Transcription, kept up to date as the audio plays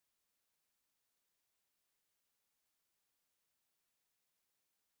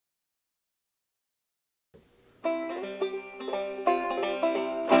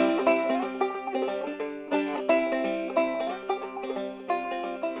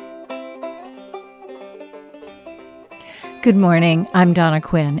Good morning. I'm Donna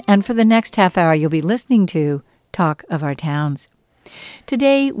Quinn, and for the next half hour, you'll be listening to Talk of Our Towns.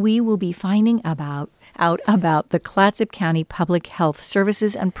 Today, we will be finding out about the Clatsop County Public Health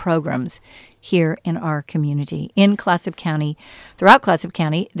Services and Programs here in our community. In Clatsop County, throughout Clatsop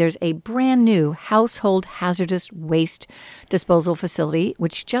County, there's a brand new Household Hazardous Waste Disposal Facility,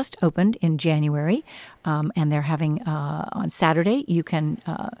 which just opened in January. And they're having, on Saturday, you can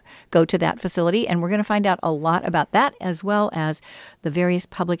go to that facility. And we're going to find out a lot about that, as well as the various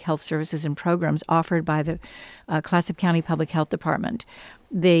public health services and programs offered by the Clatsop County Public Health Department.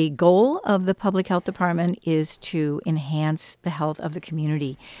 The goal of the Public Health Department is to enhance the health of the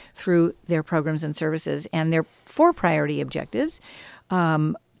community through their programs and services. And their 4 priority objectives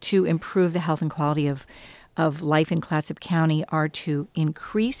to improve the health and quality of life in Clatsop County are to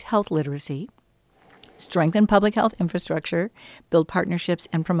increase health literacy, strengthen public health infrastructure, build partnerships,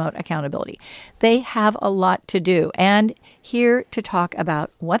 and promote accountability. They have a lot to do. And here to talk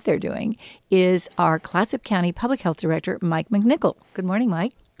about what they're doing is our Clatsop County Public Health Director, Mike McNickle. Good morning,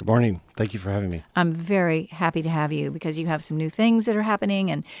 Mike. Good morning. Thank you for having me. I'm very happy to have you because you have some new things that are happening.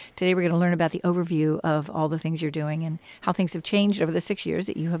 And today we're going to learn about the overview of all the things you're doing and how things have changed over the 6 years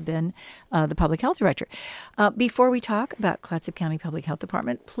that you have been the Public Health Director. Before we talk about Clatsop County Public Health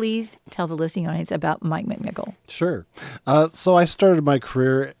Department, please tell the listening audience about Mike McNickle. Sure. So I started my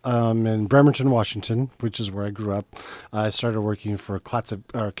career in Bremerton, Washington, which is where I grew up. I started working for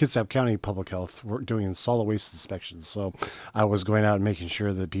Clatsop County Public Health, doing solid waste inspections. So I was going out and making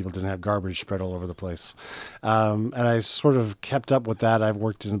sure that people didn't have garbage spread all over the place. And I sort of kept up with that. I've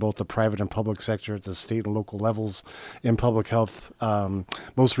worked in both the private and public sector at the state and local levels in public health.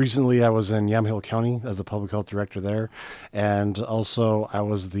 Most recently, I was in Yamhill County as the public health director there. And also, I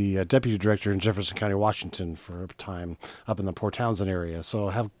was the deputy director in Jefferson County, Washington for a time up in the Port Townsend area. So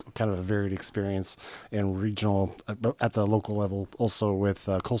I have kind of a varied experience in regional, at the local level, also with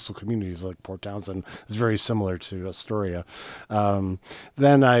coastal communities like Port Townsend. It's very similar to Astoria.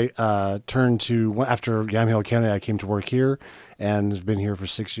 Then I turned to, after Yamhill County, I came to work here and have been here for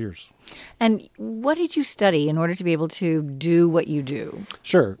 6 years. And what did you study in order to be able to do what you do?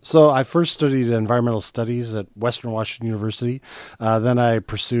 Sure. So I first studied environmental studies at Western Washington University. Then I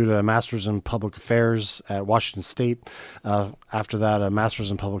pursued a master's in public affairs at Washington State. After that, a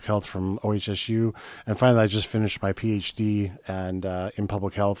master's in public health from OHSU. And finally, I just finished my PhD in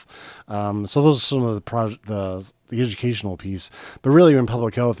public health. So those are some of the educational piece. But really, in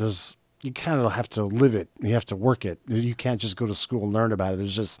public health is you kind of have to live it. You have to work it. You can't just go to school and learn about it.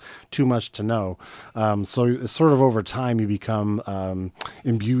 There's just too much to know. So it's sort of over time you become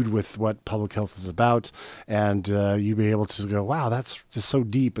imbued with what public health is about, and you be able to go, wow, that's just so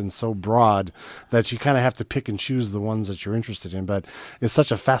deep and so broad that you kind of have to pick and choose the ones that you're interested in. But it's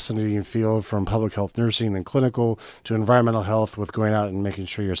such a fascinating field, from public health nursing and clinical to environmental health, with going out and making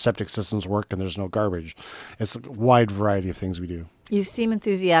sure your septic systems work and there's no garbage. It's a wide variety of things we do. You seem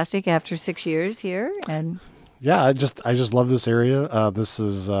enthusiastic after 6 years here, and yeah, I just love this area. This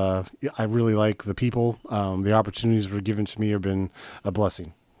is I really like the people. The opportunities that were given to me have been a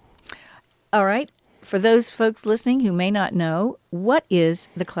blessing. All right. For those folks listening who may not know, what is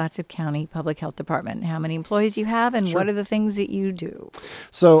the Clatsop County Public Health Department? How many employees you have, and What are the things that you do?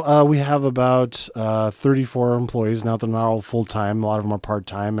 So we have about 34 employees. Now, they're not all full-time. A lot of them are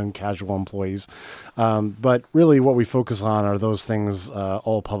part-time and casual employees. But really what we focus on are those things,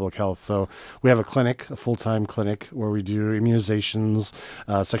 all public health. So we have a clinic, a full-time clinic, where we do immunizations,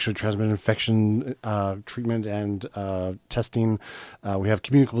 sexually transmitted infection treatment and testing. We have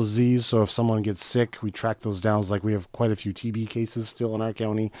communicable disease. So if someone gets sick, we track those down. Like we have quite a few TB cases still in our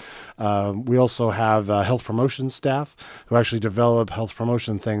county. We also have health promotion staff who actually develop health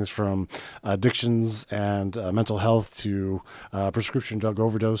promotion things, from addictions and mental health to prescription drug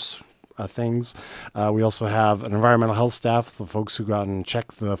overdose things. We also have an environmental health staff, the folks who go out and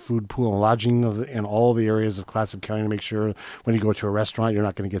check the food, pool, and lodging in all the areas of Clatsop County to make sure when you go to a restaurant you're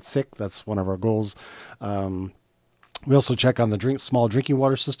not going to get sick. That's one of our goals. We also check on the small drinking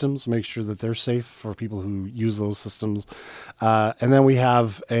water systems, make sure that they're safe for people who use those systems. And then we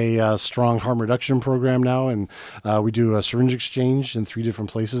have a strong harm reduction program now, and we do a syringe exchange in 3 different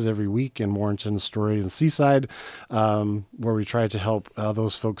places every week, in Warrenton, Astoria, and Seaside, where we try to help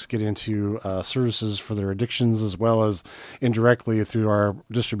those folks get into services for their addictions, as well as indirectly through our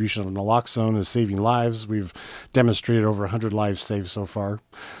distribution of naloxone is saving lives. We've demonstrated over 100 lives saved so far.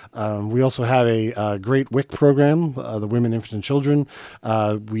 We also have a great WIC program, the women, infant, and children.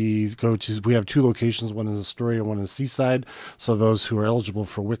 We have 2 locations, one in Astoria, one in Seaside. So those who are eligible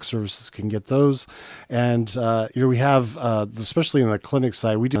for WIC services can get those. And, we have, especially in the clinic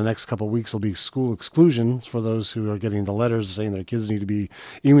side, we do in the next couple of weeks will be school exclusions for those who are getting the letters saying their kids need to be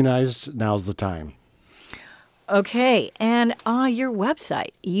immunized. Now's the time. Okay, and on your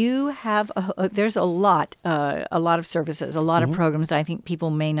website, you have there's a lot of services, a lot of programs that I think people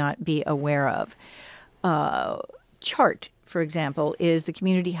may not be aware of. CHART, for example, is the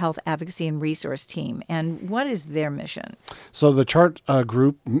Community Health Advocacy and Resource Team, and what is their mission? So the CHART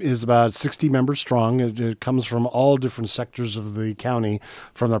group is about 60 members strong. It comes from all different sectors of the county,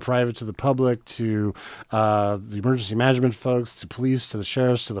 from the private to the public to the emergency management folks, to police, to the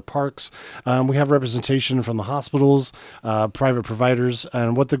sheriffs, to the parks. We have representation from the hospitals, private providers,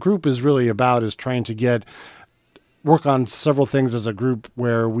 and what the group is really about is trying to work on several things as a group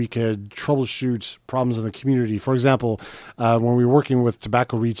where we could troubleshoot problems in the community. For example, when we were working with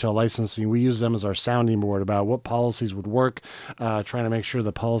tobacco retail licensing, we use them as our sounding board about what policies would work, trying to make sure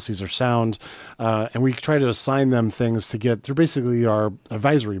the policies are sound. And we try to assign them things they're basically our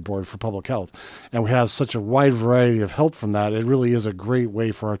advisory board for public health. And we have such a wide variety of help from that. It really is a great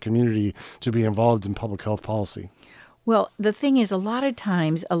way for our community to be involved in public health policy. Well, the thing is, a lot of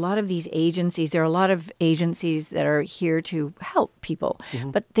times, a lot of these agencies, there are a lot of agencies that are here to help people,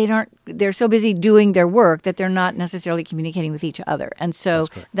 but they're so busy doing their work that they're not necessarily communicating with each other. And so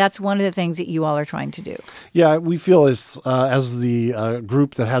that's one of the things that you all are trying to do. Yeah, we feel as the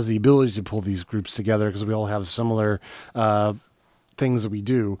group that has the ability to pull these groups together, because we all have similar things that we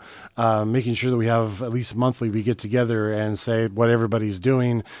do, making sure that we have at least monthly, we get together and say what everybody's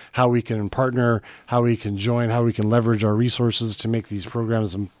doing, how we can partner, how we can join, how we can leverage our resources to make these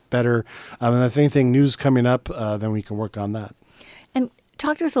programs better. And if anything new's coming up, then we can work on that. And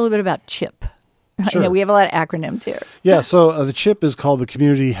talk to us a little bit about CHIP. Sure. I know we have a lot of acronyms here. Yeah, so the CHIP is called the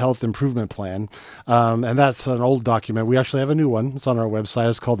Community Health Improvement Plan, and that's an old document. We actually have a new one. It's on our website.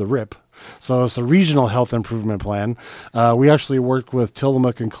 It's called the RIP. So it's a Regional Health Improvement Plan. We actually worked with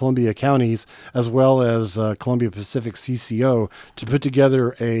Tillamook and Columbia counties, as well as Columbia Pacific CCO, to put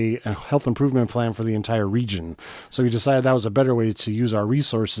together a health improvement plan for the entire region. So we decided that was a better way to use our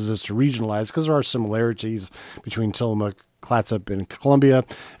resources, is to regionalize, because there are similarities between Tillamook, Clatsop, and Columbia,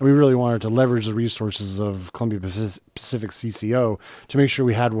 and we really wanted to leverage the resources of Columbia Pacific CCO to make sure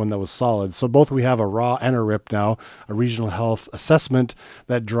we had one that was solid. So both we have a RAW and a RIP now, a regional health assessment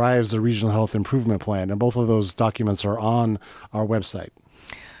that drives the regional health improvement plan, and both of those documents are on our website.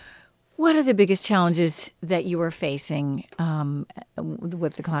 What are the biggest challenges that you are facing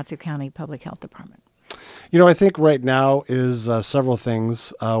with the Clatsop County Public Health Department? I think right now is several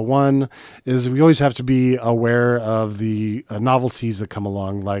things. One is we always have to be aware of the novelties that come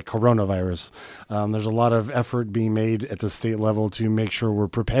along, like coronavirus. There's a lot of effort being made at the state level to make sure we're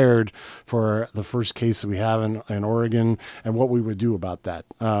prepared for the first case that we have in Oregon and what we would do about that.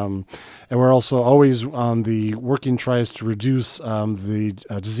 And we're also always on the working tries to reduce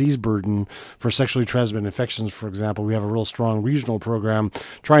the disease burden for sexually transmitted infections. For example, we have a real strong regional program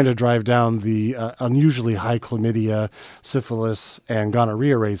trying to drive down the unusually high chlamydia, syphilis, and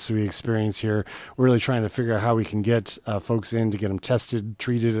gonorrhea rates that we experience here. We're really trying to figure out how we can get folks in to get them tested,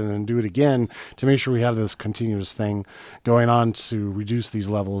 treated, and then do it again to make sure we have this continuous thing going on to reduce these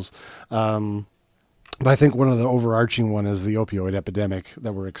levels. But I think one of the overarching one is the opioid epidemic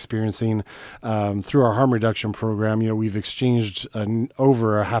that we're experiencing. Through our harm reduction program, we've exchanged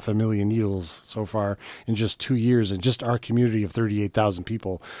over 500,000 needles so far in just 2 years in just our community of 38,000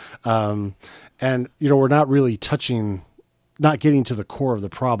 people. And we're not really not getting to the core of the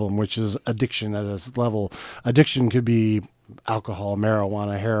problem, which is addiction at its level. Addiction could be alcohol,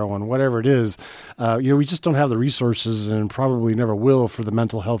 marijuana, heroin, whatever it is. We just don't have the resources, and probably never will, for the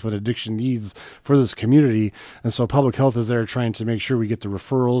mental health and addiction needs for this community. And so public health is there trying to make sure we get the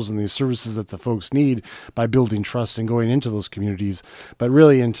referrals and the services that the folks need by building trust and going into those communities. But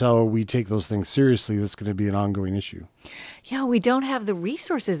really, until we take those things seriously, that's going to be an ongoing issue. Yeah, we don't have the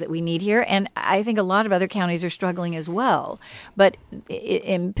resources that we need here, and I think a lot of other counties are struggling as well. But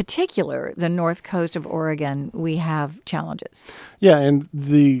in particular, the north coast of Oregon, we have challenges. Yeah, and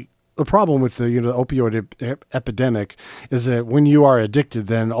the problem with the opioid epidemic is that when you are addicted,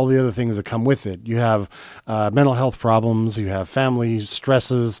 then all the other things that come with it. You have mental health problems, you have family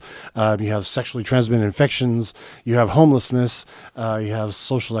stresses, you have sexually transmitted infections, you have homelessness, you have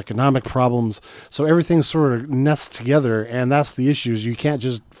social economic problems. So everything sort of nests together, and that's the issues. You can't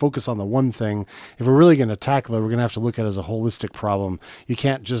just focus on the one thing. If we're really going to tackle it, we're going to have to look at it as a holistic problem. You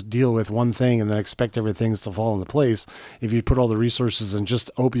can't just deal with one thing and then expect everything to fall into place. If you put all the resources in just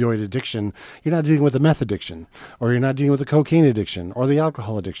opioid addiction, you're not dealing with a meth addiction, or you're not dealing with a cocaine addiction or the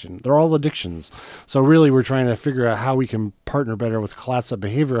alcohol addiction. They're all addictions. So really, we're trying to figure out how we can partner better with Clatsop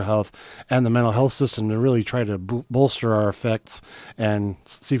Behavioral Health and the mental health system to really try to bolster our effects and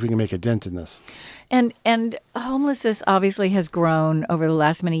see if we can make a dent in this. And homelessness obviously has grown over the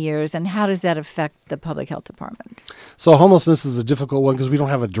last many years. And how does that affect the public health department? So homelessness is a difficult one because we don't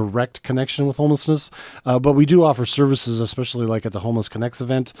have a direct connection with homelessness, but we do offer services, especially like at the Homeless Connects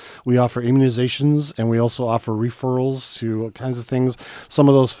event. We offer immunizations, and we also offer referrals to all kinds of things. Some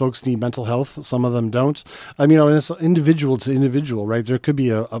of those folks need mental health. Some of them don't. And it's individual to individual, right? There could be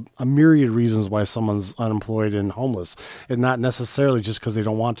a myriad reasons why someone's unemployed and homeless, and not necessarily just because they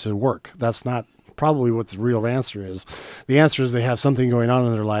don't want to work. That's not probably what the real answer is. The answer is they have something going on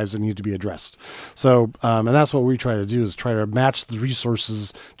in their lives that need to be addressed. So, and that's what we try to do, is try to match the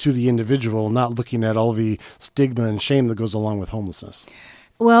resources to the individual, not looking at all the stigma and shame that goes along with homelessness.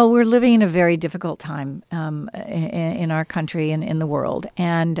 Well, we're living in a very difficult time in our country and in the world.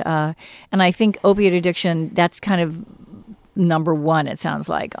 And I think opioid addiction, that's kind of number one, it sounds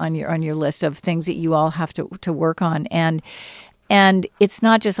like, on your list of things that you all have to work on. And it's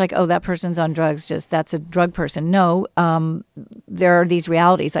not just like, oh, that person's on drugs, just that's a drug person. No, there are these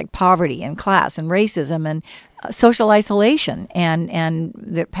realities like poverty and class and racism and social isolation and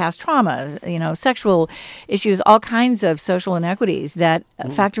the past trauma, sexual issues, all kinds of social inequities that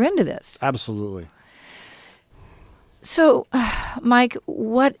factor into this. Absolutely. So, Mike,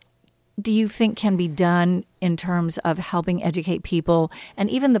 what do you think can be done in terms of helping educate people and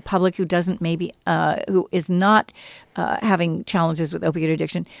even the public who doesn't who is not having challenges with opioid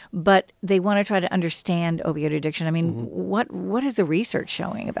addiction, but they want to try to understand opioid addiction? I mean, what is the research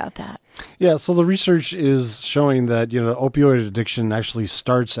showing about that? Yeah, so the research is showing that, opioid addiction actually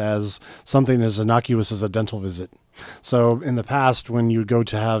starts as something as innocuous as a dental visit. So in the past, when you would go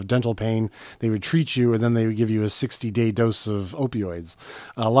to have dental pain, they would treat you and then they would give you a 60-day dose of opioids.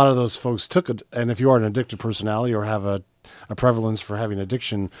 A lot of those folks took it, and if you are an addicted personality or have a prevalence for having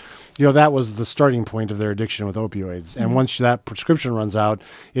addiction, that was the starting point of their addiction with opioids. And once that prescription runs out,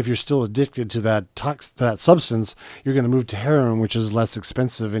 if you're still addicted to that substance, you're going to move to heroin, which is less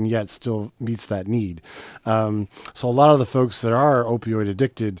expensive and yet still meets that need. So a lot of the folks that are opioid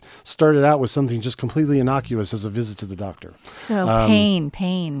addicted started out with something just completely innocuous as a visit to the doctor. So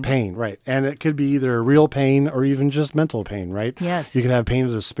pain, right? And it could be either real pain or even just mental pain, right? Yes. You can have pain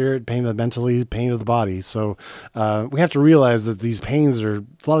of the spirit, pain of the mentally, pain of the body. So we have to realize that these pains a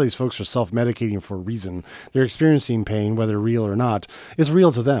lot of these folks are self-medicating for a reason. They're experiencing pain, whether real or not. It's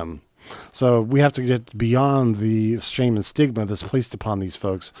real to them. So we have to get beyond the shame and stigma that's placed upon these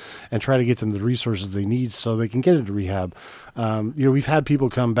folks and try to get them the resources they need so they can get into rehab. We've had people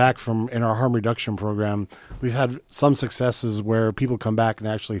come back in our harm reduction program. We've had some successes where people come back and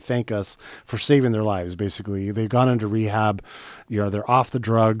actually thank us for saving their lives. Basically, they've gone into rehab. They're off the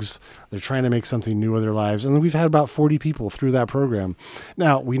drugs. They're trying to make something new with their lives. And we've had about 40 people through that program.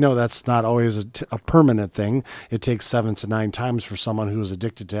 Now, we know that's not always a permanent thing. It takes 7 to 9 times for someone who is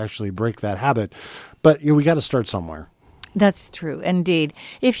addicted to actually break that habit. But we got to start somewhere. That's true, indeed.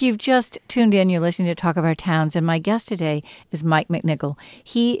 If you've just tuned in, you're listening to Talk of Our Towns, and my guest today is Mike McNickle.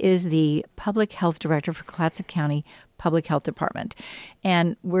 He is the Public Health Director for Clatsop County Public Health Department.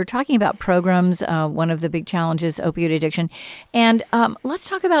 And we're talking about programs, one of the big challenges, opioid addiction. And let's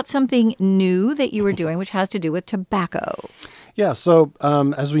talk about something new that you were doing, which has to do with tobacco. Yeah, so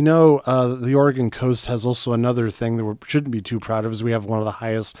as we know, the Oregon coast has also another thing that we shouldn't be too proud of, is we have one of the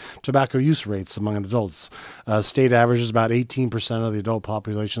highest tobacco use rates among adults. State average is about 18% of the adult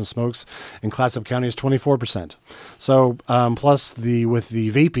population smokes, and Clatsop County is 24%. So plus with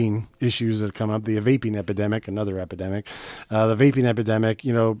the vaping issues that come up, the vaping epidemic, another epidemic, the vaping epidemic,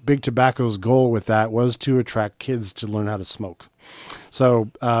 Big Tobacco's goal with that was to attract kids to learn how to smoke. So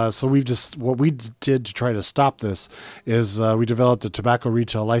what we did to try to stop this is we developed a tobacco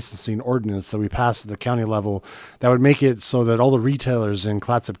retail licensing ordinance that we passed at the county level that would make it so that all the retailers in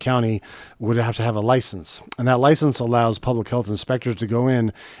Clatsop County would have to have a license. And that license allows public health inspectors to go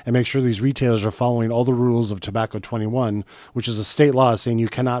in and make sure these retailers are following all the rules of Tobacco 21, which is a state law saying you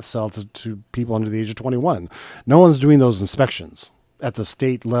cannot sell to people under the age of 21. No one's doing those inspections at the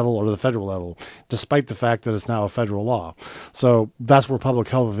state level or the federal level, despite the fact that it's now a federal law. So that's where public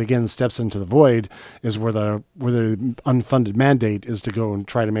health, again, steps into the void, is where the unfunded mandate is to go and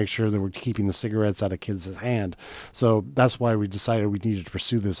try to make sure that we're keeping the cigarettes out of kids' hand. So that's why we decided we needed to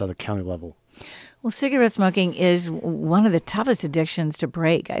pursue this at the county level. Well, cigarette smoking is one of the toughest addictions to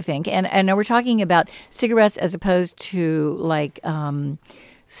break, I think. And we're talking about cigarettes as opposed to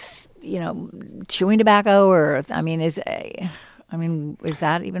chewing tobacco, or, I mean, is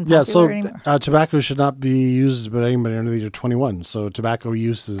that even Yeah, popular so anymore? tobacco should not be used by anybody under the age of 21. So tobacco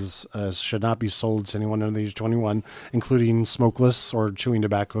use should not be sold to anyone under the age of 21, including smokeless or chewing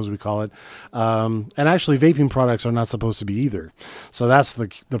tobacco, as we call it. And actually, vaping products are not supposed to be either. So that's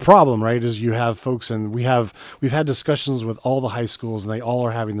the problem, right? Is you have folks, and we've had discussions with all the high schools, and they all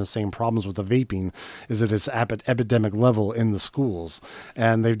are having the same problems with the vaping. Is that it's at epidemic level in the schools,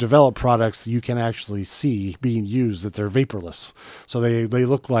 and they've developed products that you can actually see being used that they're vaporless. So they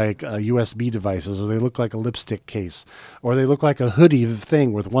look like USB devices, or they look like a lipstick case, or they look like a hoodie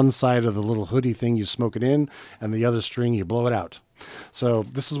thing with one side of the little hoodie thing you smoke it in, and the other string you blow it out. So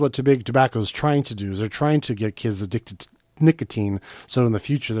this is what big tobacco is trying to do. Is they're trying to get kids addicted to nicotine, so in the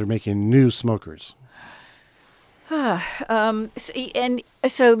future they're making new smokers. So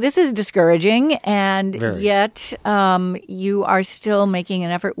this is discouraging, and Very. yet you are still making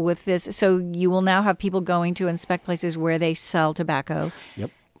an effort with this. So you will now have people going to inspect places where they sell tobacco.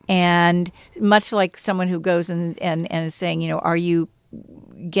 Yep. And much like someone who goes and is saying, are you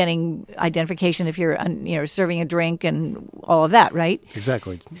getting identification if you're, serving a drink and all of that, right?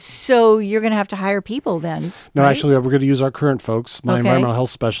 Exactly. So you're going to have to hire people then. No, right? actually, we're going to use our current folks, my Okay. environmental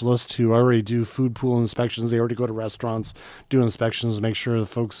health specialists who already do food pool inspections. They already go to restaurants, do inspections, make sure the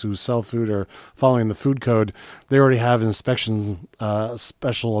folks who sell food are following the food code. They already have inspection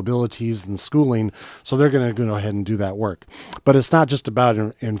special abilities and schooling, so they're going to go ahead and do that work. But it's not just about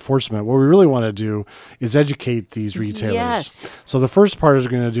enforcement. What we really want to do is educate these retailers. Yes. So the first part is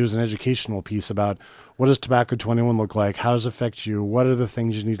going to do is an educational piece about what does Tobacco 21 look like? How does it affect you? What are the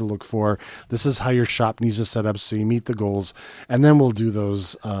things you need to look for? This is how your shop needs to set up so you meet the goals. And then we'll do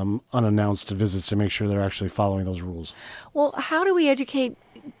those unannounced visits to make sure they're actually following those rules. Well, how do we educate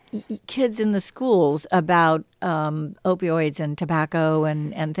kids in the schools about opioids and tobacco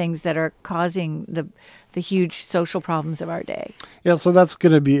and things that are causing the huge social problems of our day? Yeah, so that's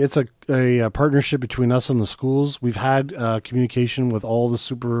going to be, it's a partnership between us and the schools. We've had communication with all the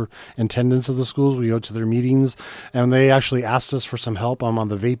superintendents of the schools. We go to their meetings, and they actually asked us for some help on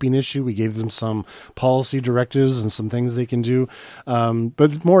the vaping issue. We gave them some policy directives and some things they can do.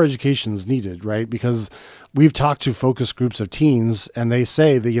 But more education is needed, right? Because we've talked to focus groups of teens, and they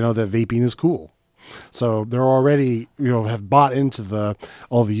say that, that vaping is cool. So they're already, have bought into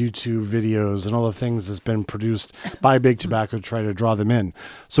all the YouTube videos and all the things that's been produced by Big Tobacco to try to draw them in.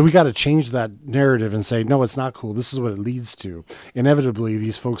 So we got to change that narrative and say, no, it's not cool. This is what it leads to. Inevitably,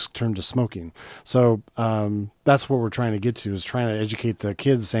 these folks turn to smoking. So that's what we're trying to get to, is trying to educate the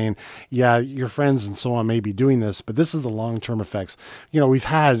kids, saying, yeah, your friends and so on may be doing this, but this is the long-term effects. We've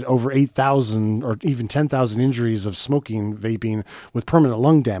had over 8,000 or even 10,000 injuries of smoking, vaping, with permanent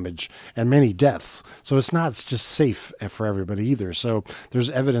lung damage and many deaths. So it's not just safe for everybody either. So there's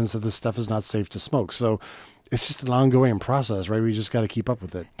evidence that this stuff is not safe to smoke. So it's just an ongoing process, right? We just got to keep up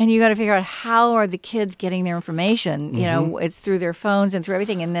with it. And you got to figure out, how are the kids getting their information? Mm-hmm. It's through their phones and through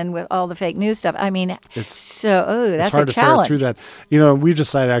everything. And then with all the fake news stuff, I mean, that's it's hard a to challenge. ferret through that. We've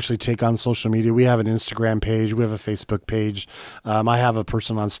decided to actually take on social media. We have an Instagram page. We have a Facebook page. I have a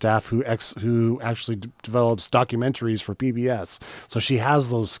person on staff who actually develops documentaries for PBS. So she has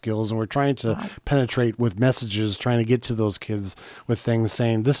those skills, and we're trying to penetrate with messages, trying to get to those kids with things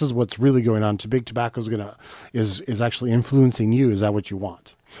saying, this is what's really going on. Big Tobacco is actually influencing you. Is that what you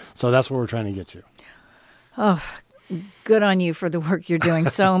want? So that's what we're trying to get to. Oh, good on you for the work you're doing.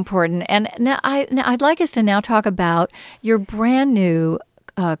 So important. And now I'd like us to now talk about your brand new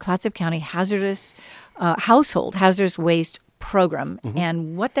Clatsop County Household Hazardous Waste Program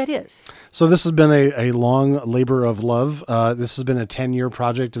and what that is. So this has been a long labor of love. This has been a 10-year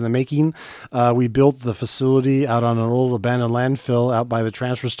project in the making. We built the facility out on an old abandoned landfill out by the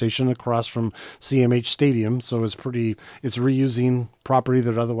transfer station across from CMH Stadium. So it's reusing property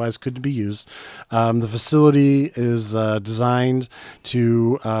that otherwise couldn't be used. The facility is designed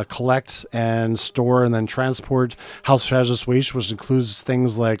to collect and store and then transport household hazardous waste, which includes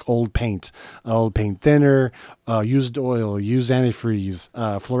things like old paint thinner, used oil, used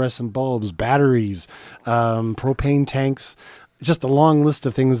antifreeze, fluorescent bulbs, batteries, propane tanks, just a long list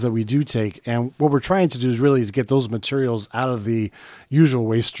of things that we do take. And what we're trying to do is get those materials out of the usual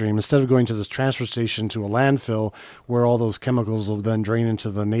waste stream instead of going to this transfer station to a landfill where all those chemicals will then drain into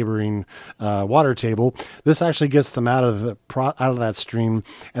the neighboring water table. This actually gets them out of that stream,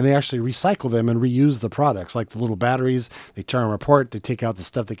 and they actually recycle them and reuse the products, like the little batteries. They turn them apart, they take out the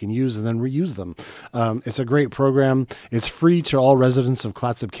stuff they can use, and then reuse them. It's a great program. It's free to all residents of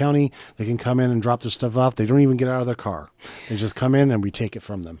Clatsop County. They can come in and drop their stuff off. They don't even get out of their car. They just come in and we take it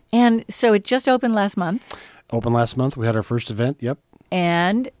from them. And so it just opened last month. Open last month. We had our first event. Yep.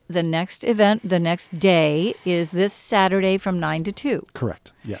 And the next event, the next day, is this Saturday from 9 to 2.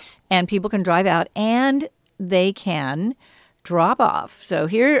 Correct. Yes. And people can drive out and they can drop off. So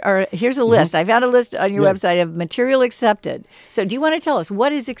here's a list. I found a list on your website of material accepted. So do you want to tell us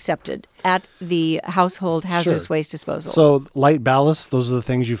what is accepted at the Household Hazardous Waste Disposal? So light ballast, those are the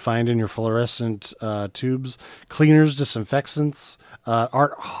things you find in your fluorescent tubes. Cleaners, disinfectants,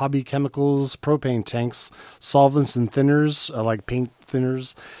 art hobby chemicals, propane tanks, solvents and thinners like paint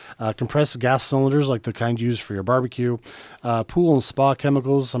thinners, compressed gas cylinders like the kind used for your barbecue, pool and spa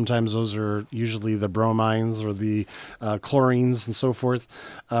chemicals. Sometimes those are usually the bromines or the chlorines and so forth.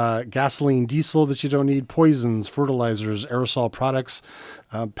 Gasoline, diesel that you don't need, poisons, fertilizers, aerosol products,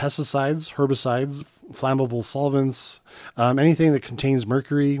 pesticides, herbicides, flammable solvents, anything that contains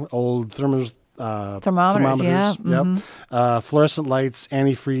mercury, old thermometers, fluorescent lights,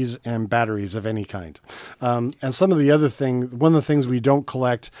 antifreeze, and batteries of any kind. And some of the other one of the things we don't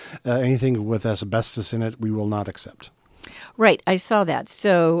collect, anything with asbestos in it, we will not accept. Right, I saw that.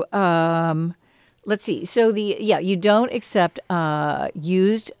 So let's see. So you don't accept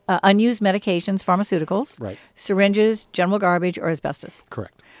unused medications, pharmaceuticals, right, syringes, general garbage, or asbestos.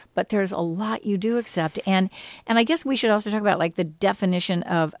 Correct. But there's a lot you do accept. And I guess we should also talk about like the definition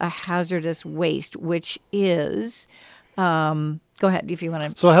of a hazardous waste, which is, go ahead if you want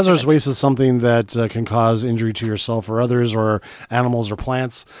to. So hazardous waste is something that can cause injury to yourself or others or animals or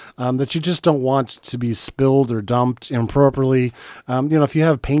plants that you just don't want to be spilled or dumped improperly. If you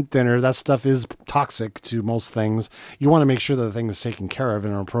have paint thinner, that stuff is toxic to most things. You want to make sure that the thing is taken care of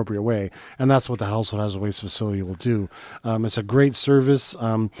in an appropriate way. And that's what the Household Hazardous Waste Facility will do. It's a great service.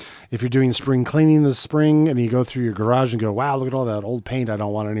 If you're doing spring cleaning this spring and you go through your garage and go, wow, look at all that old paint I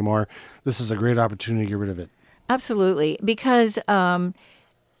don't want anymore, this is a great opportunity to get rid of it. Absolutely, because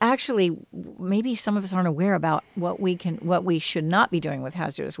actually, maybe some of us aren't aware about what we should not be doing with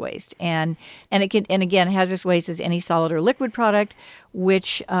hazardous waste, and again, hazardous waste is any solid or liquid product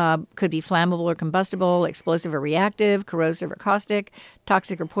which could be flammable or combustible, explosive or reactive, corrosive or caustic,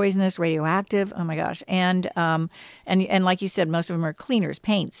 toxic or poisonous, radioactive. Oh my gosh, and like you said, most of them are cleaners,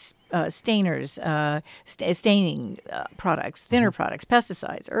 paints, stainers, staining products, thinner products,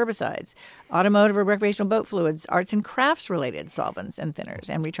 pesticides, herbicides, automotive or recreational boat fluids, arts and crafts related solvents and thinners,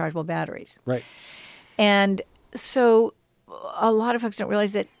 and rechargeable batteries. Right. And so a lot of folks don't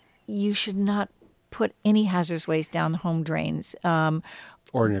realize that you should not put any hazardous waste down the home drains.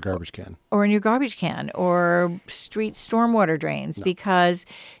 Or in your garbage can. Or street stormwater drains, because,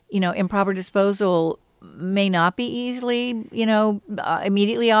 improper disposal may not be easily,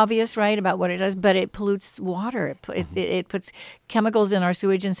 immediately obvious, right, about what it does, but it pollutes water. It puts chemicals in our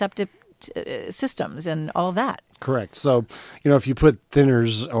sewage and septic systems and all of that. Correct. So, if you put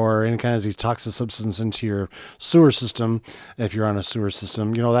thinners or any kind of these toxic substance into your sewer system, if you're on a sewer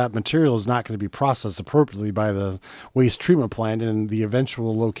system, that material is not going to be processed appropriately by the waste treatment plant, and the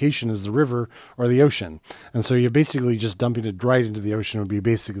eventual location is the river or the ocean. And so you're basically just dumping it right into the ocean. Would be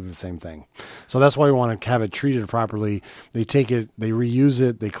basically the same thing. So that's why we want to have it treated properly. They take it, they reuse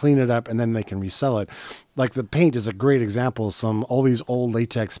it, they clean it up, and then they can resell it. Like the paint is a great example. All these old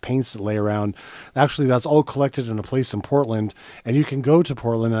latex paints that lay around, actually that's all collected in a place in Portland, and you can go to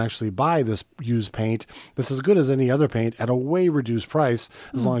Portland and actually buy this used paint that's as good as any other paint at a way reduced price,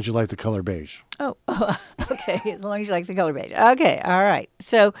 as long as you like the color beige. Oh, okay. As long as you like the color beige. Okay, all right.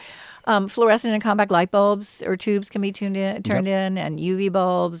 So fluorescent and compact light bulbs or tubes can be turned in, and UV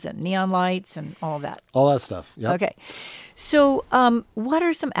bulbs and neon lights and all of that. All that stuff. Yep. Okay. So what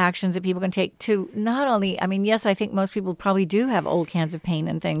are some actions that people can take to not only, yes, I think most people probably do have old cans of paint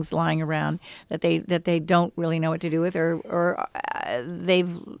and things lying around that they don't really know what to do with, or they've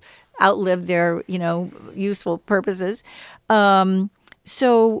outlived their, useful purposes.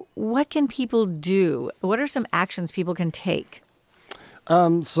 So what can people do? What are some actions people can take?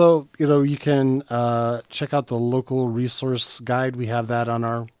 You can check out the local resource guide. We have that on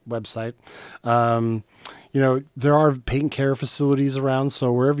our website. There are paint care facilities around,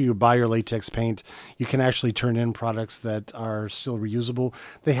 so wherever you buy your latex paint, you can actually turn in products that are still reusable.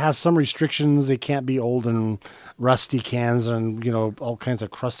 They have some restrictions. They can't be old and rusty cans and, all kinds of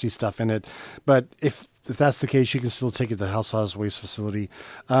crusty stuff in it. But if that's the case, you can still take it to the Household Hazardous Waste Facility.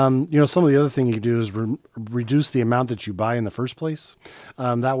 Some of the other thing you can do is reduce the amount that you buy in the first place.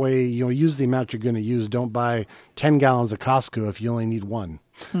 That way, use the amount you're going to use. Don't buy 10 gallons of Costco if you only need one.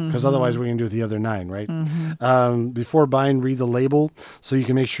 because otherwise we can do the other 9, right? Before buying, read the label so you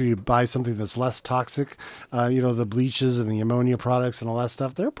can make sure you buy something that's less toxic. The bleaches and the ammonia products and all that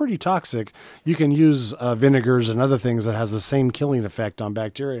stuff, they're pretty toxic. You can use vinegars and other things that has the same killing effect on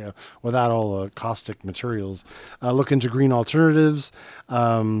bacteria without all the caustic materials. Look into green alternatives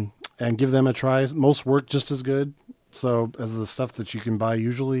and give them a try. Most work just as good. So as the stuff that you can buy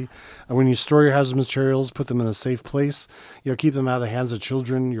usually. When you store your hazardous materials, put them in a safe place. Keep them out of the hands of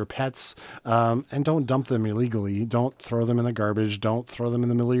children, your pets, and don't dump them illegally. Don't throw them in the garbage. Don't throw them in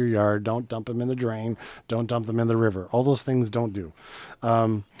the middle of your yard. Don't dump them in the drain. Don't dump them in the river. All those things don't do.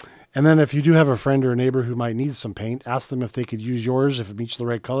 And then if you do have a friend or a neighbor who might need some paint, ask them if they could use yours. If it meets the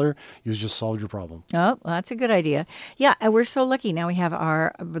right color, you've just solved your problem. Oh, well, that's a good idea. Yeah, and we're so lucky. Now we have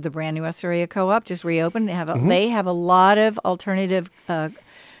the brand new Astoria Co-op just reopened. They have a lot of alternative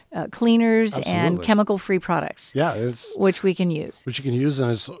cleaners and chemical-free products. Yeah, which we can use. Which you can use, and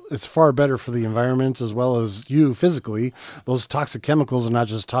it's far better for the environment as well as you physically. Those toxic chemicals are not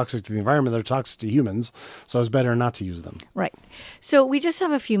just toxic to the environment; they're toxic to humans. So it's better not to use them. Right. So we just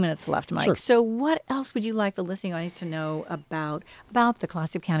have a few minutes left, Mike. Sure. So what else would you like the listening audience to know about the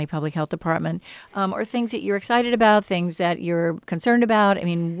Clatsop County Public Health Department, or things that you're excited about, things that you're concerned about? I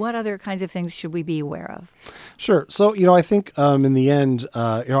mean, what other kinds of things should we be aware of? Sure. So, I think in the end,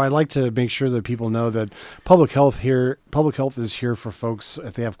 I'd like to make sure that people know that public health is here for folks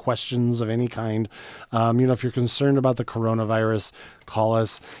if they have questions of any kind. If you're concerned about the coronavirus, call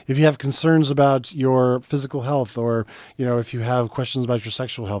us. If you have concerns about your physical health, or, if you have questions about your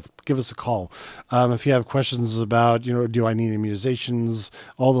sexual health, give us a call. If you have questions about, do I need immunizations?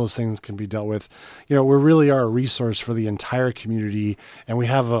 All those things can be dealt with. We really are a resource for the entire community, and we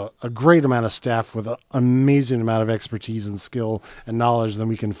have a great amount of staff with an amazing amount of expertise and skill and knowledge, then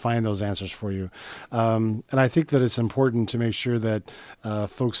we can find those answers for you. And I think that it's important to make sure that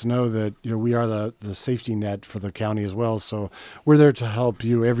folks know that, we are the safety net for the county as well. So we're there to help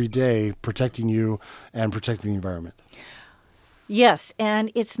you every day, protecting you and protecting the environment. Yes,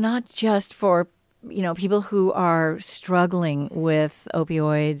 and it's not just for people who are struggling with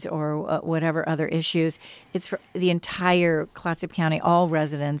opioids or whatever other issues. It's for the entire Clatsop County, all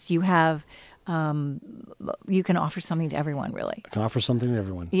residents. You have you can offer something to everyone, really. I can offer something to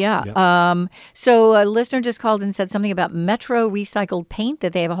everyone. Yeah. Yep. So a listener just called and said something about Metro recycled paint,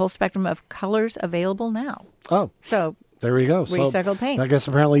 that they have a whole spectrum of colors available now. Oh. So there we go. Recycled paint. I guess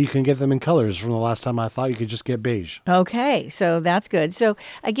apparently you can get them in colors. From the last time I thought you could just get beige. Okay, so that's good. So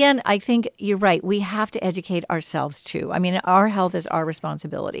again, I think you're right. We have to educate ourselves too. I mean, our health is our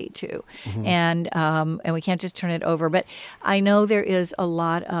responsibility too, and we can't just turn it over. But I know there is a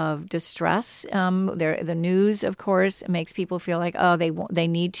lot of distress. The news, of course, makes people feel like they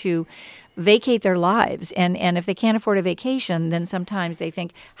need to vacate their lives. And if they can't afford a vacation, then sometimes they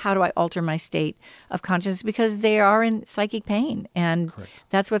think, how do I alter my state of consciousness? Because they are in psychic pain. And Correct.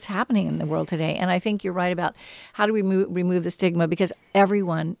 That's what's happening in the world today. And I think you're right about how do we remove the stigma, because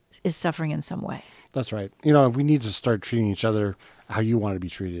everyone is suffering in some way. That's right. We need to start treating each other how you want to be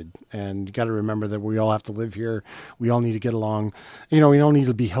treated. And you got to remember that we all have to live here. We all need to get along. We all need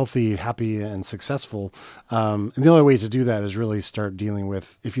to be healthy, happy, and successful. And the only way to do that is really start dealing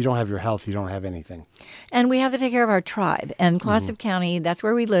with, if you don't have your health, you don't have anything. And we have to take care of our tribe. And Clatsop County, that's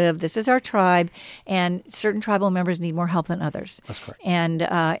where we live. This is our tribe. And certain tribal members need more help than others. That's correct. And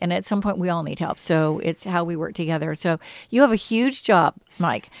at some point, we all need help. So it's how we work together. So you have a huge job,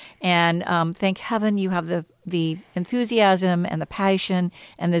 Mike. And thank heaven you have the enthusiasm and the passion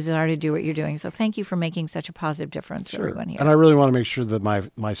and the desire to do what you're doing. So thank you for making such a positive difference for everyone here. And I really want to make sure that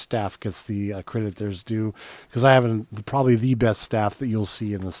my staff gets the credit there's due, because I have probably the best staff that you'll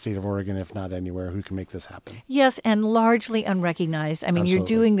see in the state of Oregon, if not anywhere, who can make this happen. Yes, and largely unrecognized. I mean, Absolutely. You're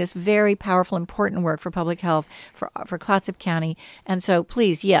doing this very powerful, important work for public health, for Clatsop County. And so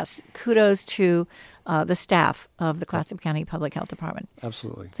please, yes, kudos to the staff of the Clatsop County Public Health Department.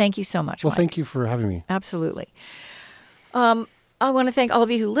 Absolutely. Thank you so much, Well, Mike. thank you for having me. Absolutely. I want to thank all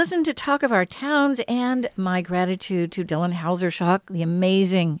of you who listened to Talk of Our Towns, and my gratitude to Dylan Hausershock, the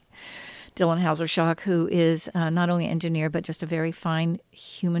amazing Dylan Hausershock, who is not only an engineer, but just a very fine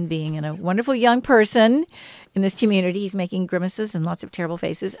human being and a wonderful young person in this community. He's making grimaces and lots of terrible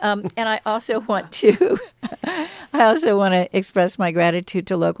faces. And I also want to express my gratitude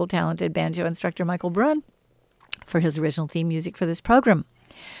to local talented banjo instructor Michael Brunn for his original theme music for this program.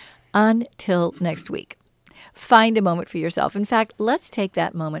 Until next week, find a moment for yourself. In fact, let's take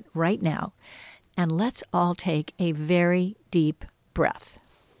that moment right now, and let's all take a very deep breath.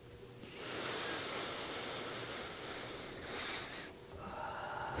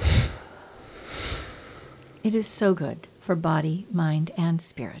 It is so good for body, mind, and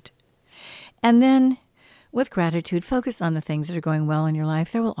spirit. And then, with gratitude, focus on the things that are going well in your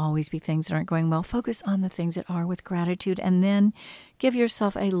life. There will always be things that aren't going well. Focus on the things that are with gratitude, and then give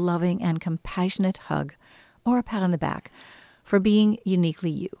yourself a loving and compassionate hug or a pat on the back for being uniquely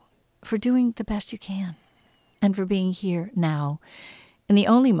you, for doing the best you can, and for being here now, in the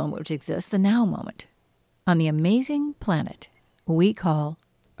only moment which exists, the now moment, on the amazing planet we call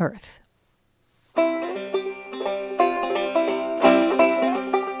Earth.